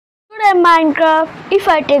Minecraft. If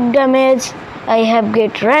I take damage, I have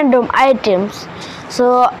get random items. So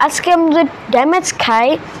আজকে আমি যদি damage খাই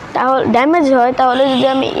তাহলে ড্যামেজ হয় তাহলে যদি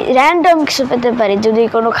আমি র্যান্ডম কিছু পেতে পারি, যদি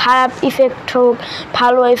কোনো খারাপ ইফেক্ট হোক,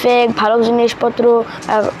 ভালো ইফেক্ট, ভালো জিনিসপত্র,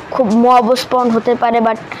 খুব মব স্পন হতে পারে,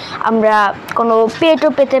 বাট আমরা কোনো পেটও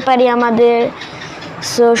পেতে পারি আমাদের।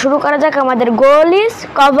 সো শুরু করা যাক। আমাদের goal is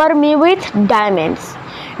cover me with diamonds.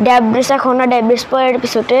 ড্যাবরিস এখন না, ড্যাবরিস পরের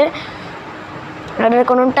এপিসোডে। আর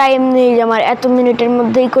কোনো টাইম নেই যে আমার এত মিনিটের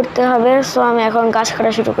মধ্যেই করতে হবে। সো আমি এখন গাছ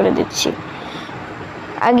কাটা শুরু করে দিচ্ছি।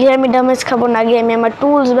 আগে আমি ড্যামেজ খাবো না, আগে আমি আমার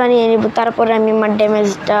টুলস বানিয়ে নিব, তারপরে আমি আমার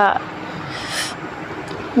ড্যামেজটা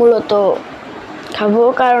মূলত খাবো।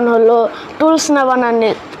 কারণ হলো টুলস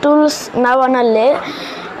না বানালে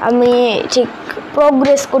আমি ঠিক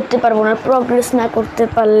প্রোগ্রেস করতে পারবো না। প্রোগ্রেস না করতে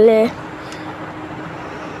পারলে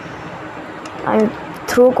আমি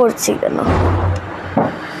থ্রো করছি কেন।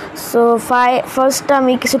 সো ফার্স্ট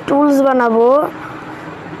আমি কিছু টুলস বানাবো।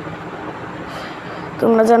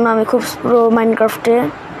 তোমরা জানো আমি খুব প্রো মাইনক্রাফটে।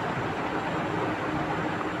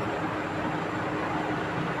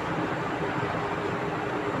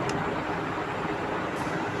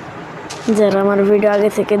 যারা আমার ভিডিও আগে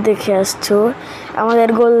থেকে দেখে আসছো, আমাদের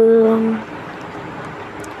গোল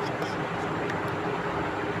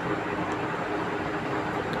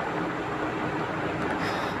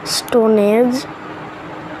স্টোনেজ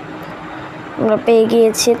আমরা পেয়ে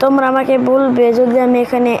গিয়েছি। তোমরা আমাকে বলবে যদি আমি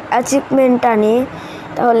এখানে অ্যাচিভমেন্ট আনি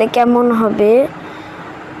তাহলে কেমন হবে।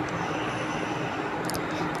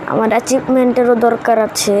 আমার অ্যাচিভমেন্টেরও দরকার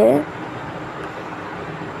আছে।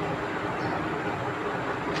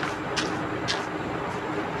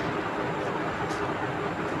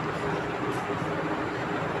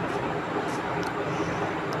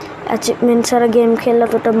 অ্যাচিভমেন্ট ছাড়া গেম খেললে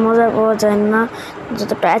ততটা মজা পাওয়া যায় না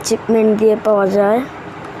যতটা অ্যাচিভমেন্ট দিয়ে পাওয়া যায়।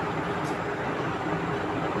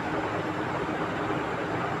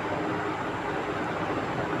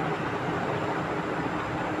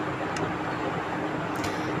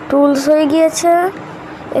 টুলস হয়ে গিয়েছে।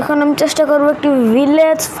 এখন আমি চেষ্টা করবো একটি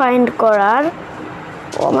ভিলেজ ফাইন্ড করার।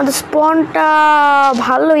 আমাদের স্পনটা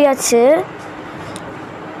ভালোই আছে,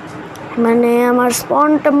 মানে আমার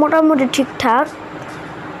স্পনটা মোটামুটি ঠিকঠাক।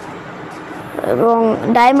 এবং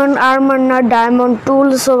ডায়মন্ড আর্মার না, ডায়মন্ড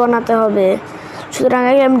টুলসও বানাতে হবে। সুতরাং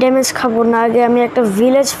আগে আমি ড্যামেজ খাবো না, আগে আমি একটা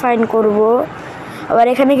ভিলেজ ফাইন্ড করব। আবার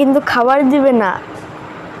এখানে কিন্তু খাবার দিবে না।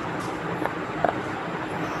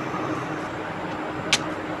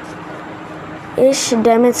 এস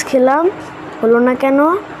ড্যামেজ খেলাম, হলো না কেন?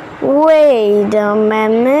 ওয়েট আ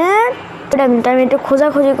মিনিট, আমি একটু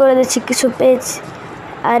খোঁজাখুঁজি করে দিচ্ছি, কিছু পেয়েছি।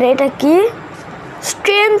 আর এটা কি?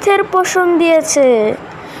 স্ট্রেংথের পোশন দিয়েছে।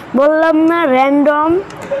 বললাম না র্যান্ডম,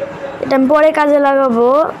 এটা আমি পরে কাজে লাগাবো।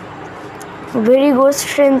 Very good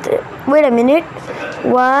strength. Wait a minute,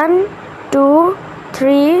 1 2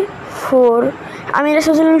 3 4। আমি এটা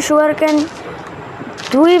শুনছিলাম সুগার ক্যান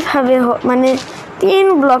দুইভাবে মানে 3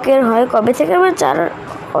 ব্লকের হয়। কবে থেকে আবার 4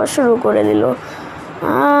 শুরু করে দিল।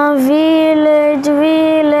 Village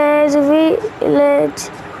village village.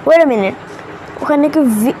 Wait a minute, ওখানে কি?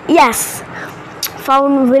 ইয়াস,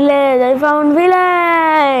 found village. I found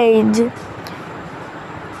village.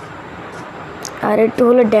 আর একটু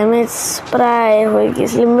হলো ড্যামেজ প্রায় হয়ে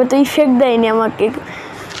গেছিল, তো ইফেক্ট দেয়নি আমাকে।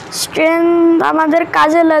 স্ট্রেংথ আমাদের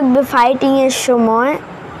কাজে লাগবে ফাইটিং এর সময়।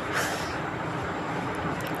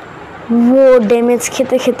 ও ড্যামেজ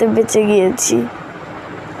খেতে খেতে বেঁচে গিয়েছি।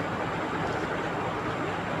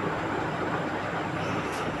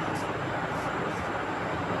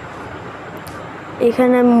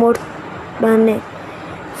 এখানে মানে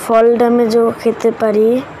ফল ড্যামেজও খেতে পারি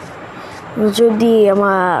যদি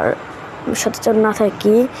আমার সচেতন না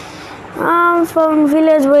থাকি। Found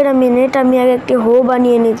village. Wait a minute, আমি আগে একটি হো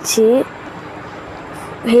বানিয়ে নিচ্ছি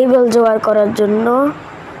হেবেল জোগাড় করার জন্য।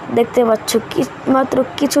 দেখতে পাচ্ছ কি মাত্র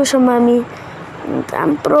কিছু সময়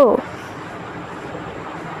আমি প্রো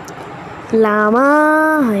লামা।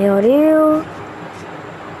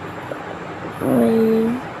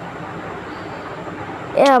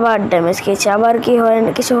 আবার ড্যামেজ খেয়েছি। আবার কি হয়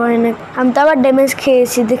না, কিছু হয় না। আমি তো আবার ড্যামেজ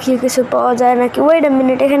খেয়েছি, দেখি কিছু পাওয়া যায় নাকি। ওয়েট আ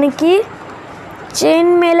মিনিট, এখানে কি? চেইন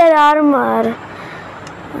মেলের আর্মার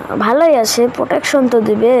ভালোই আছে, প্রোটেকশন তো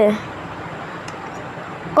দিবে।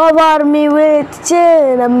 Cover me with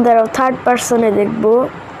chain. আমি দাঁড়াও থার্ড পার্সনে দেখবো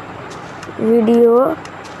ভিডিও।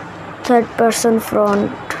 Third person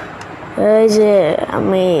front. এই যে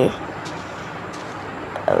আমি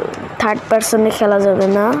থার্ড পার্সনে খেলা যাবে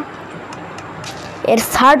না। এর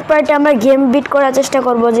থার্ড পার্টে আমরা গেম বিট করার চেষ্টা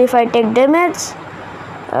করবো। যে if I take damage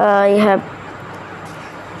I have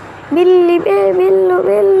বিল্লি Billu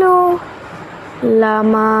Billu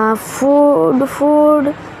Lama food food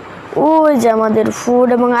ওই যে আমাদের ফুড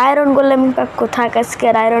এবং আয়রন গোলেম কাকু থাক, আজকে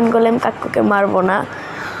আর আয়রন গোলেম কাকুকে মারবো না।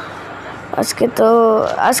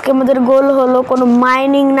 আজকে আমাদের গোল হলো কোনো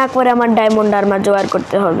মাইনিং না করে আমার ডায়মন্ড আর্মার জোগাড়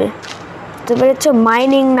করতে হবে। বুঝতে পেরেছ?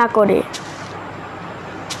 মাইনিং না করে।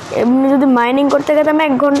 এমনি যদি মাইনিং করতে গেতাম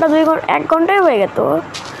 1 ঘন্টা 2 ঘন্টা 1 ঘন্টায় হয়ে যেত।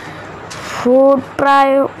 ফুড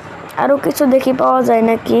প্রায় আরও কিছু দেখি পাওয়া যায়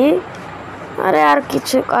নাকি। আরে আর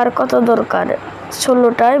কিছু, আর কত দরকার,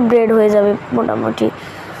 16টায় ব্রেড হয়ে যাবে মোটামুটি।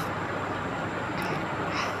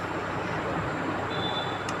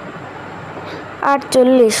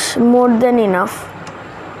 $48 মোর দেন ইনাফ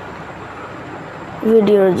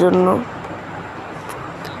ভিডিওর জন্য।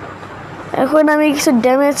 এখন আমি কিছু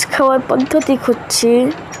ড্যামেজ খাওয়ার পদ্ধতি খুঁজছি।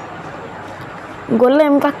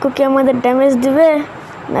 গোলেম কাকু কি আমাদের ড্যামেজ দিবে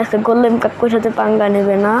না? গোলেম কাকুর সাথে পাঙ্গা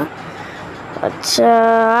নেবে না। अच्छा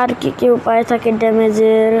আর কি उपाय থাকে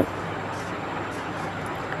डैमेजर?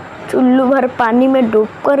 चुल्लू भर पानी में डूब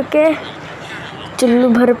करके, चुल्लू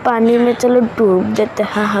भर पानी में चलो डूब देते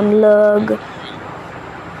हैं हम लोग।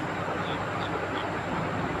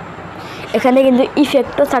 এখানে কিন্তু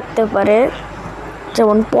ইফেক্টও থাকতে পারে,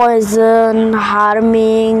 যেমন পয়জন,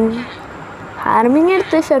 হার্মিং এর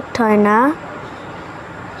তো ইফেক্ট হয় না।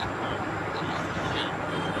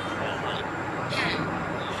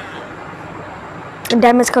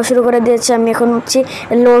 ড্যামেজ খাওয়া শুরু করে দিয়েছে আমি। এখন হচ্ছে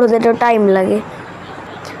লোড হতে একটু টাইম লাগে।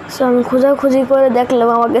 সো আমি খোঁজাখুঁজি করে দেখলাম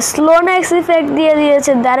আমাকে স্লোনেক্স ইফেক্ট দিয়ে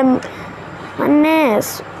দিয়েছে। মানে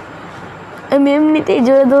আমি এমনিতেই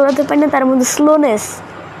জোরে দৌড়াতে পারি না, তার মধ্যে স্লোনেস।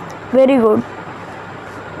 Very good.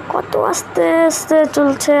 কত আস্তে আস্তে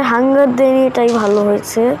চলছে, হাঙ্গার দেয়নি, এটাই ভালো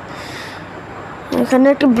হয়েছে। এখানে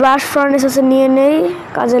একটি ব্লাস্ট ফার্নেস আছে, নিয়ে নেই,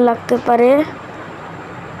 কাজে লাগতে পারে।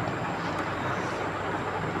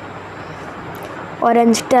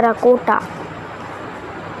 Orange terracotta.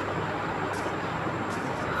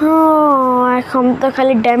 এখন তো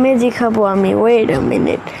খালি ড্যামেজই খাবো আমি। ওয়েট আ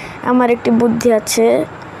মিনিট, আমার একটি বুদ্ধি আছে।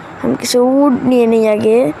 আমি কিছু উড নিয়ে নিই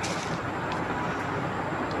আগে।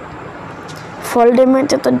 ফল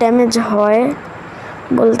ড্যামেজে তো ড্যামেজ হয়,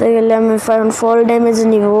 বলতে গেলে আমি ফল ড্যামেজ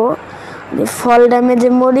নিব। ফল ড্যামেজে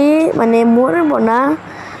মরি, মানে মরবো না,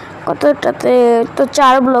 কতটাতে তো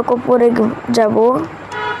 4 ব্লক উপরে যাব।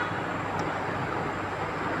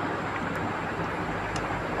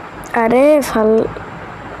 আরে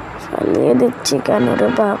ফালিয়ে দিচ্ছি কেন রে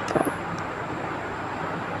বাবা।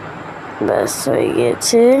 ব্যাস হয়ে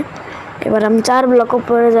গিয়েছে। এবার আমি 4 ব্লক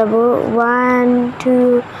উপরে যাব। 1 2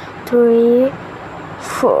 3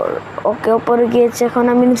 4। ওকে, উপরে গিয়েছে। এখন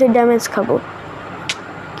আমি নিচে ড্যামেজ খাবো।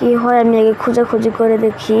 কি হয় আমি আগে খোঁজাখুঁজি করে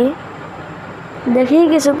দেখি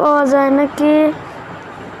কিছু পাওয়া যায় নাকি।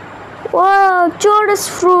 ও চোরাস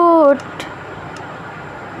ফ্রুট।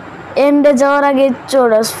 এন্ডে যাওয়ার আগে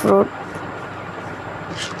চোরাস ফ্রুট।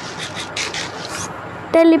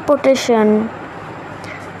 টেলিপোর্টেশন।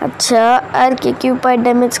 আচ্ছা, আর কি উপায়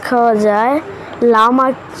ড্যামেজ খাওয়া যায়?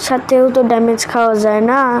 লামার সাথেও তো ড্যামেজ খাওয়া যায়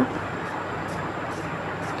না।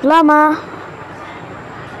 লামা,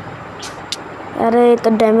 আরে তো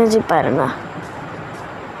ড্যামেজই পারে না।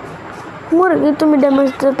 মুরগি তুমি ড্যামেজ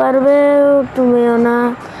দিতে পারবে, তুমিও না।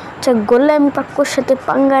 আচ্ছা, গোলেম কাকুর সাথে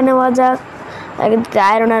পাঙ্গা নেওয়া যাক। আগে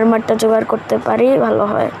আয়রন আর্মারটা জোগাড় করতে পারি, ভালো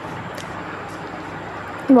হয়।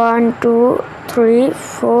 1 2 3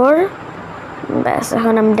 4। ব্যাস,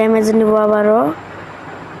 এখন আমি ড্যামেজ নিব আবারও।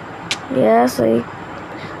 ইয়েস।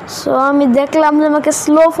 সো আমি দেখলাম যে আমাকে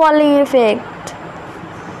স্লো ফলিং এফেক্ট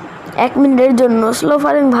 1 মিনিটের জন্য। স্লো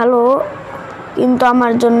ফলিং ভালো, কিন্তু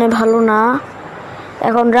আমার জন্য ভালো না।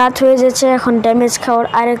 এখন রাত হয়ে যাচ্ছে, এখন ড্যামেজ খাওয়ার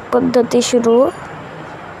আরেক পদ্ধতি শুরু।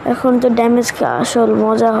 এখন তো ড্যামেজ খাওয়া আসল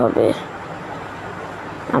মজা হবে।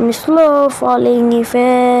 আমি স্লো ফলিং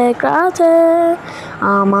ইফেক্ট আছে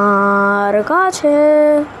আমার কাছে।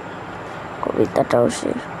 কবিতাটাও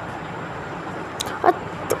সে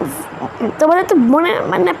তোমাদের তো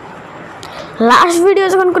মানে লাস্ট ভিডিও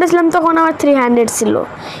যখন করেছিলাম তখন আমার 300 ছিল,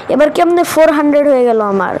 এবার কেমনে 400 হয়ে গেল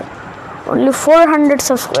আমার। Only 400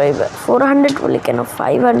 subscriber. 400 বলি কেন,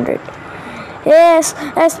 500।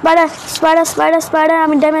 স্পাইডার।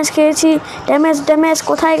 আমি ড্যামেজ খেয়েছি। ড্যামেজ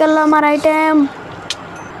কোথায় গেল আমার আইটেম?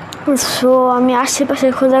 সো আমি আশেপাশে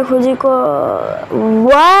খোঁজাখুঁজি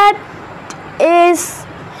what is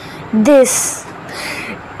this?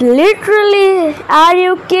 Literally, are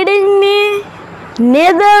you kidding me?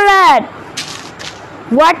 Netherland,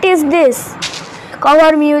 what is this?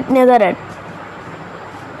 Cover me with Netherland.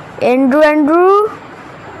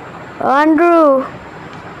 Andrew.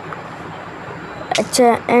 আচ্ছা,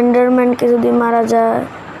 এন্ডারম্যানকে যদি মারা যায়।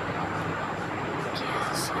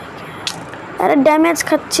 আরে ড্যামেজ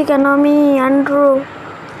খাচ্ছি কেন আমি? অ্যান্ড্রু,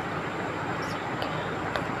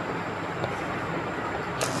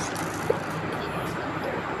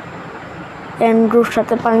 অ্যান্ড্রুর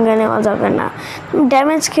সাথে পাঙ্গা নেওয়া যাবে না।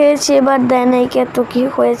 ড্যামেজ খেয়েছি, এবার দেয় নাই কে, তো কী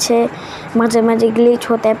হয়েছে, মাঝে মাঝে গ্লিচ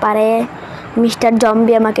হতে পারে। মিস্টার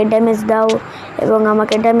জম্বি আমাকে ড্যামেজ দাও, এবং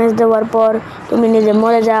আমাকে ড্যামেজ দেওয়ার পর তুমি নিজে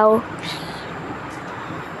মরে যাও।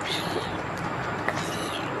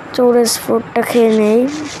 চোরেস ফুডটা খেয়ে নেই।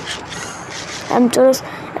 আমি চোরেস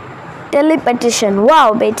টেলিপ্যাটিশন, ওয়াও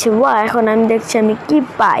পেয়েছি, ওয়া। এখন আমি দেখছি আমি কি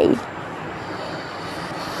পাই।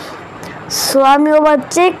 সো আমি আবার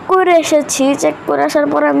চেক করে এসেছি, চেক করে আসার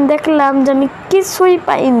পর আমি দেখলাম যে আমি কিছুই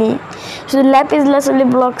পাইনি, শুধু ল্যাপিস লাজুলি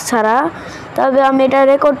ব্লক ছাড়া। তবে আমি এটা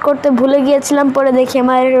রেকর্ড করতে ভুলে গিয়েছিলাম, পরে দেখি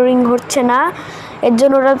আমার রেকর্ডিং হচ্ছে না, এর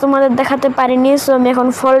জন্য ওরা তোমাদের দেখাতে পারিনি। সো আমি এখন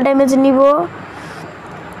ফল ড্যামেজ নিব।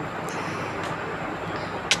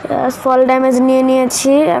 ফল ড্যামেজ নিয়ে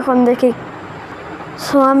নিয়েছি, এখন দেখি।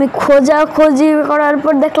 সো আমি খোঁজাখুঁজি করার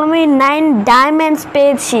পর দেখলাম আমি 9 ডায়মন্ডস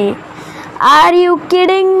পেয়েছি। Are you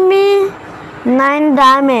kidding me? 9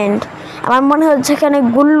 diamond. আমার মনে হচ্ছে এখানে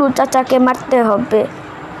গুল্লু চাচাকে মারতে হবে।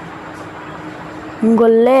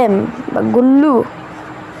 গোলেম বা গুল্লু।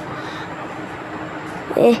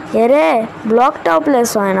 রে ব্লকটাও প্লেস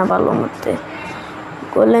হয় না ভালো মতে।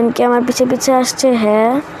 গোলেম কি আমার পিছে পিছে আসছে?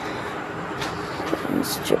 হ্যাঁ,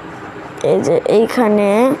 এই যে এইখানে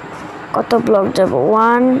কত ব্লক যাব?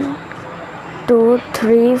 1 2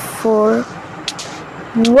 3 4।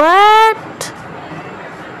 হোয়াট?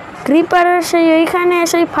 ক্রিপারের সেই ওইখানে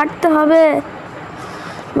এসেই ফাটতে হবে,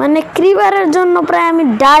 মানে ক্রিপারের জন্য প্রায় আমি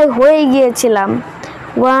ডাই হয়ে গিয়েছিলাম।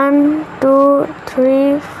 1 2 3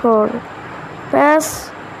 4 ব্যাস।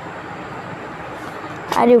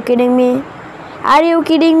 Are you kidding me? Are you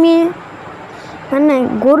kidding me? মানে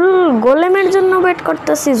গোলেমের জন্য ওয়েট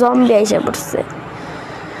করতেছি, জম্বি এসে পড়ছে।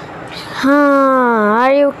 হ্যাঁ,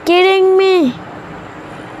 আর ইউ কিডিং মি?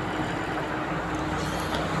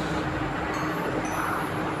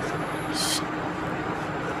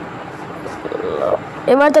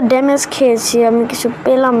 এবার তো ড্যামেজ খেয়েছি, আমি কিছু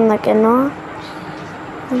পেলাম না কেন?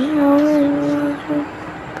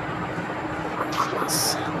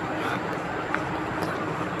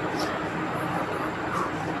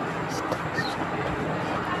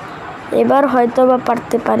 এবার হয়তো বা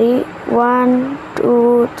পারতে পারি। 1 2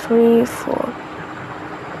 3 4।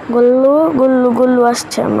 গুল্লু গুল্লু গুল্লু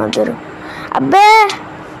আসছে আমাদের। আবে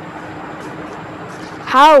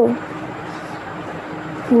হাউ?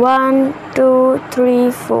 1 2 3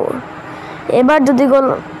 4। এবার যদি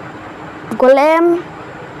গোলেম,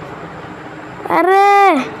 আরে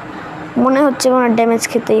মনে হচ্ছে কোনো ড্যামেজ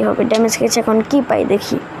খেতেই হবে। ড্যামেজ খেয়েছে, এখন কি পাই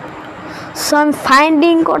দেখি। সো আমি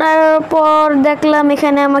ফাইন্ডিং করার পর দেখলাম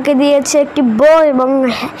এখানে আমাকে দিয়েছে একটি বো এবং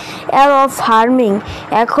অ্যারো অফ হার্মিং।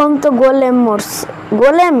 এখন তো গোলেম মরছে।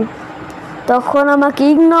 গোলেম তখন আমাকে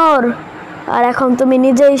ইগনোর, আর এখন তুমি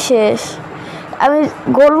নিজেই শেষ। আমি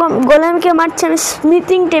গোলেমকে মারছি আমি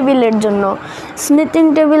স্মিথিং টেবিলের জন্য। স্মিথিং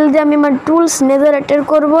টেবিল দিয়ে আমি আমার টুলস নেদারেটের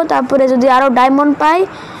করব, তারপরে যদি আরও ডায়মন্ড পাই।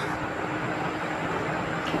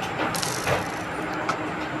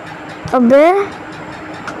 তবে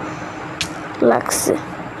লাগছে,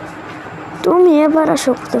 তুমি এবার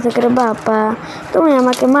আসো কোথা থেকে রে বাপা? তুমি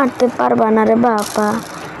আমাকে মারতে পারবা না রে বাপা,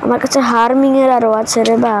 আমার কাছে হার্মিংয়ের আরও আছে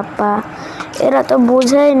রে বাপা। এরা তো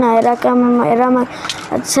বোঝাই না, এরা আমার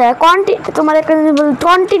আচ্ছা তোমার একটা জিনিস বল,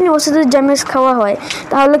 কন্টিনিউয়াস যদি ড্যামেজ খাওয়া হয়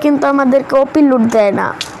তাহলে কিন্তু আমাদেরকে ওপি লুট দেয় না,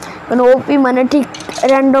 মানে ওপি মানে ঠিক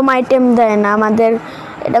র্যান্ডম আইটেম দেয় না। আমাদের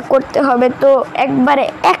এটা করতে হবে তো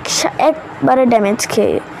একবারে ড্যামেজ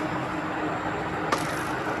খেয়ে।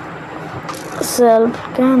 Self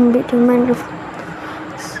can be demand.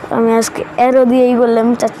 আমি আজকে এরো দিয়েই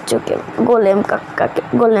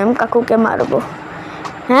গোলেম কাকুকে মারবো।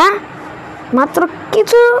 হ্যাঁ, মাত্র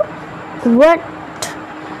কিছু ওয়েট।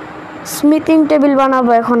 স্মিথিং টেবিল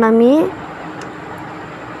বানাবো এখন আমি।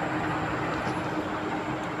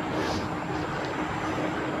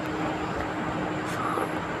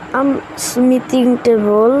 স্মিথিং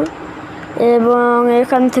টেবিল এবং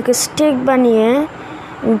এখান থেকে স্টিক বানিয়ে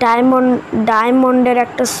ডায়মন্ডের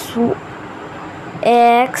একটা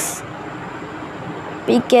এক্স,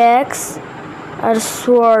 পিক্যাক্স আর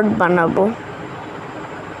সোয়ার্ড বানাবো।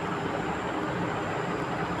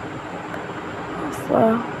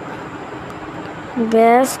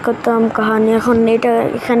 ব্যাস খতম কাহানি। এখন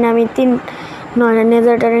এখানে আমি 3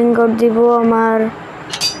 নেজার ইনগট দিব।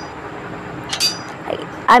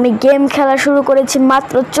 আমি গেম খেলা শুরু করেছি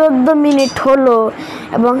মাত্র 14 মিনিট হলো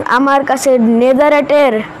এবং আমার কাছে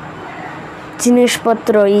নেদারেটের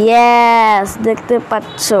জিনিসপত্র, ইয়েস দেখতে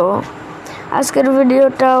পাচ্ছ। আজকের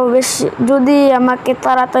ভিডিওটাও বেশি, যদি আমাকে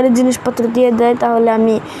তাড়াতাড়ি জিনিসপত্র দিয়ে দেয় তাহলে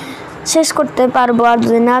আমি শেষ করতে পারবো, আর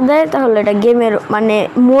যদি না দেয় তাহলে এটা গেমের মানে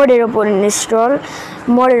মোডের ওপর ইনস্টল,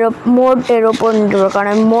 মোডের ওপর নির্ভর, কারণ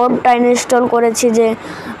আমি মোডটা ইনস্টল করেছি যে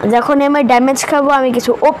যখন আমি ড্যামেজ খাবো আমি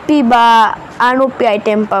কিছু ওপি বা আনওপি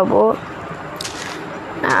আইটেম পাবো।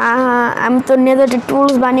 আমি তো নেদারে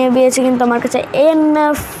টুলস বানিয়ে দিয়েছি, কিন্তু আমার কাছে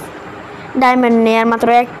এনাফ ডায়মন্ড নেই, আর মাত্র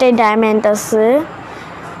একটাই ডায়মন্ড আছে।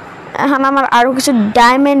 এখন আমার আরও কিছু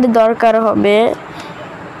ডায়মন্ড দরকার হবে।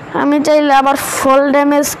 আমি চাইলে আবার ফুল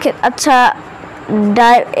ড্যামেজ, আচ্ছা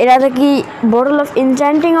এটাতে কি বোটল অফ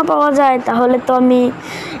ইনচ্যান্টিংও পাওয়া যায়, তাহলে তো আমি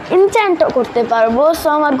ইনচ্যান্টও করতে পারবো। সো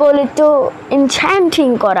আমার গোল একটু ইনচ্যান্টিং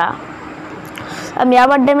করা। আমি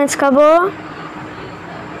আবার ড্যামেজ খাবো,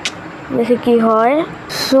 দেখে কি হয়।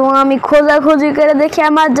 সো আমি খোঁজাখুঁজি করে দেখি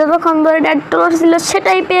আমার যতক্ষণ ধরে ডেড টলার ছিল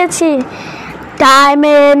সেটাই পেয়েছি,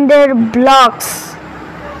 ডায়মন্ডের ব্লকস।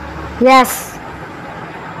 ইয়েস,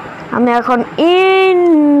 আমি এখন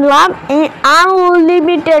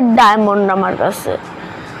আনলিমিটেড ডায়মন্ড আমার কাছে।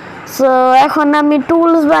 সো এখন আমি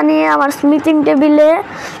টুলস বানিয়ে আমার স্মিথিং টেবিলে,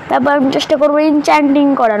 তারপর আমি চেষ্টা করবো ইনচ্যান্টিং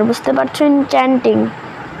করার। বুঝতে পারছো, ইনচ্যান্টিং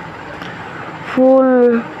ফুল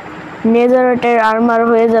নেদারেটের আর্মার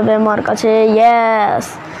হয়ে যাবে আমার কাছে। ইয়েস,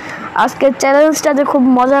 আজকের চ্যালেঞ্জটা যে খুব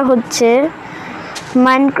মজা হচ্ছে।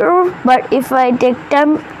 Minecraft, but if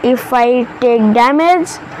I take damage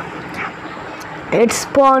it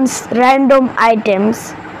spawns random items.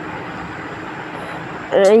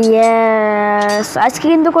 Yes, আজকে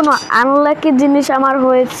কিন্তু কোনো আনলাকি জিনিস আমার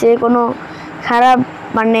হয়েছে, কোনো খারাপ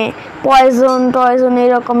মানে পয়জন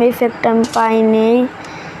এরকম ইফেক্ট আমি পাইনি।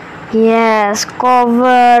 Yes,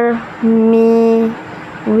 cover me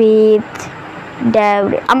with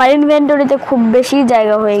debris. আমার ইনভেন্টরিতে খুব বেশি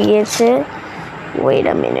জায়গা হয়ে গিয়েছে। ওয়েট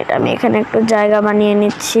আ মিনিট, আমি এখানে একটু জায়গা বানিয়ে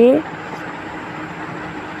নিচ্ছি।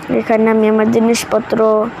 এখানে আমি আমার জিনিসপত্র,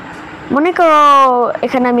 মনে করো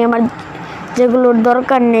এখানে আমি আমার যেগুলোর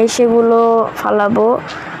দরকার নেই সেগুলো ফালাবো,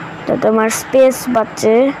 যাতে আমার স্পেস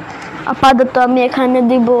বাঁচে। আপাতত আমি এখানে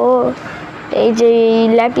দিব এই যে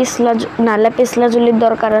ল্যাপিস লাজুলির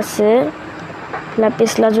দরকার আছে।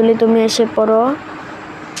 ল্যাপিস লাজুলি তুমি এসে পড়ো,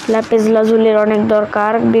 ল্যাপিস লাজুলির অনেক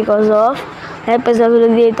দরকার, বিকজ অফ ল্যাপিস লাজুলি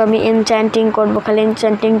দিয়ে তো আমি এনচ্যান্টিং করবো। খালি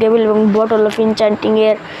এনচ্যান্টিং টেবিল এবং বটল অফ এনচ্যান্টিং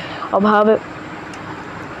এর অভাবে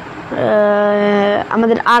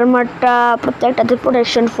আমাদের আর্মারটা প্রত্যেকটাতে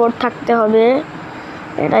প্রোটেকশন 4 থাকতে হবে,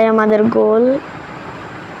 এটাই আমাদের গোল।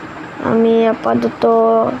 আমি আপাতত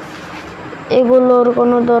এগুলোর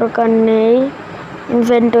কোনো দরকার নেই,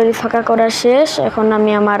 ইনভেন্টরি ফাঁকা করা শেষ। এখন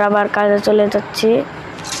আমি আমার আবার কাজে চলে যাচ্ছি।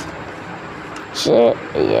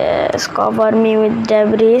 Yes, cover me with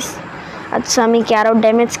debris. আচ্ছা, আমি কি আরও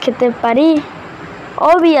ড্যামেজ খেতে পারি?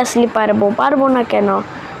 অবভিয়াসলি পারবো না কেন।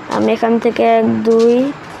 আমি এখান থেকে 1 2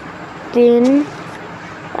 3,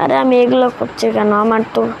 আরে আমি এগুলো করছি কেন?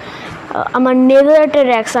 আমার নেদারেটের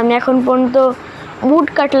এক্স, আমি এখন পর্যন্ত উড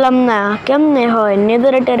কাটলাম না, কেমনে হয়?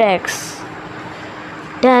 নেদারেটের এক্স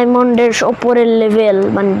ডায়মন্ডের ওপরের লেভেল,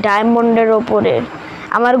 মানে ডায়মন্ডের ওপরে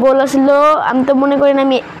আমার গোল ছিল। আমি তো মনে করি না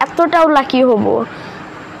আমি এতটাও লাকি হব।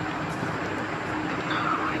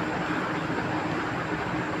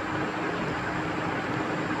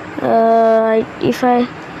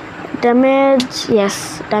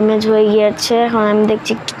 ড্যামেজ হয়ে গিয়েছে। এখন আমি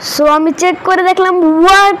দেখছি, সো আমি চেক করে দেখলাম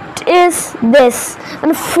হোয়াট ইজ দিস,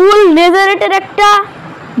 মানে ফুল নেদারেটের একটা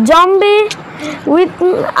জম্বি উইথ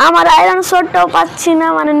আমার আয়রন সোয়ার্ডটাও পাচ্ছি না,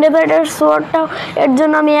 মানে নেদারেটের সোয়ার্ডটাও। এর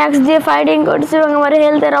জন্য আমি এক্স দিয়ে ফাইটিং করছি এবং আমার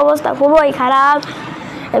হেলথের অবস্থা খুবই খারাপ।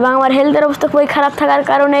 এবং আমার হেলথের অবস্থা খুবই খারাপ থাকার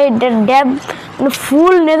কারণে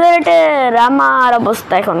ফুল নেদারেটের আমার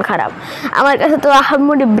অবস্থা এখন খারাপ। আমার কাছে তো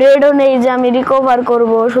আহামরি ব্রেডও নেই যে আমি রিকভার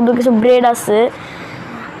করব, শুধু কিছু ব্রেড আছে।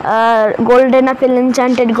 আর golden Apple,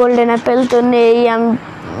 enchanted golden Apple তো নেই। আমি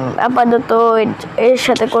আপাতত এর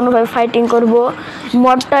সাথে কোনোভাবে ফাইটিং করব।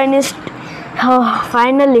 মডটা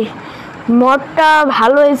ফাইনালি মডটা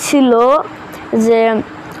ভালোই ছিল যে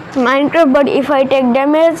Minecraft, but if I take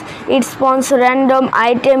damage it spawns random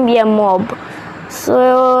item via mob. So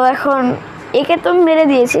এখন একে তো মেরে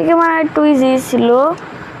দিয়েছি, একে মানে একটু ইজি ছিল,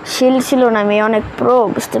 শিল ছিল না, আমি অনেক প্রো,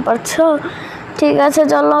 বুঝতে পারছো? ঠিক আছে,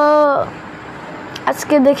 চলো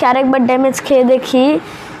আজকে দেখি আরেকবার ড্যামেজ খেয়ে দেখি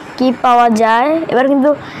কি পাওয়া যায়। এবার কিন্তু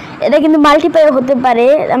এটা কিন্তু মাল্টিপ্লাই হতে পারে,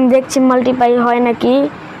 আমি দেখছি মাল্টিপ্লাই হয় নাকি।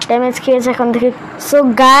 ড্যামেজ খেয়েছে এখন থেকে। সো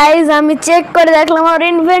গাইজ, আমি চেক করে দেখলাম আমার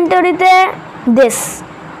ইনভেন্টরিতে দিস,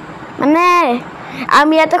 মানে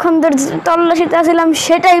আমি এতক্ষণ ধরে তল্লাশিতে ছিলাম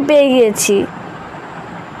সেটাই পেয়ে গিয়েছি।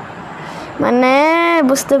 মানে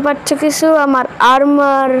বুঝতে পারছো কিছু? আমার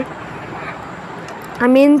আর্মার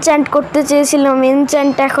আমি এনচ্যান্ট করতে চেয়েছিলাম,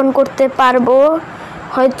 এনচ্যান্ট এখন করতে পারবো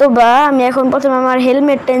হয়তো বা। আমি এখন প্রথমে আমার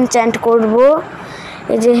হেলমেটটা এনচ্যান্ট করব।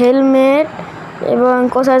 এই যে হেলমেট, এবং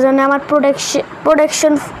কোথায় যেন আমার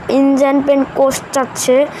প্রোটেকশন ইনজ্যান্টমেন্ট কোস্ট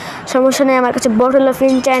চাচ্ছে, সমস্যা নেই, আমার কাছে বটল অফ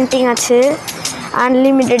ইনচ্যান্টিং আছে,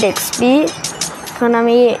 আনলিমিটেড এক্সপি।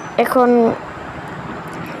 এখন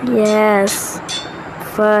ইয়েস,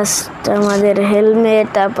 ফার্স্ট আমাদের হেলমেট,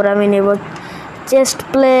 তারপর আমি নেব চেস্ট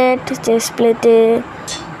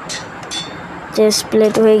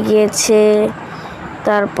প্লেট হয়ে গিয়েছে।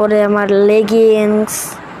 তারপরে আমার লেগিংস,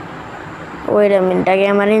 ওয়েট আ মিনিট, আগে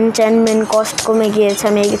আমার এনচ্যান্টমেন্ট কস্ট কমে গিয়েছে,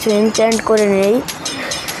 আমি কিছু এনচ্যান্ট করে নেই।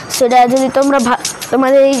 সেটা যদি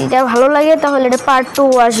তোমাদের এইটা ভালো লাগে তাহলে এটা পার্ট 2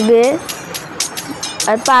 আসবে,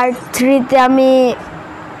 আর পার্ট 3-তে আমি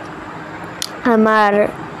আমার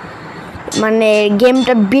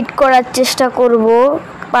গেমটা বিট করার চেষ্টা করব।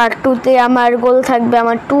 পার্ট 2-তে আমার গোল থাকবে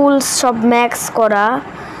আমার টুলস সব ম্যাক্স করা।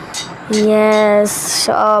 ইয়েস,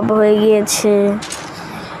 সব হয়ে গিয়েছে।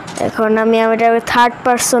 এখন আমি এটা থার্ড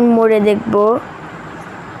পারসন মোডে দেখব।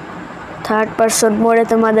 থার্ড পারসন মোডে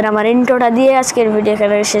তোমাদের আমার ইন্ট্রোটা দিয়ে আজকের ভিডিও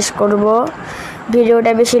এখানে শেষ করব।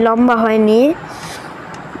 ভিডিওটা বেশি লম্বা হয়নি,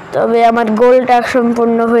 তবে আমার গোলটা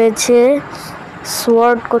সম্পূর্ণ হয়েছে।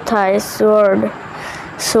 সোয়ার্ড কোথায়?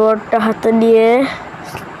 সোয়ার্ডটা হাতে নিয়ে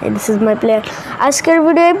দিস ইজ মাই প্লেয়ার। আজকের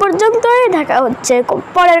ভিডিও এই পর্যন্তই, দেখা হচ্ছে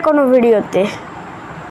পরের কোনো ভিডিওতে।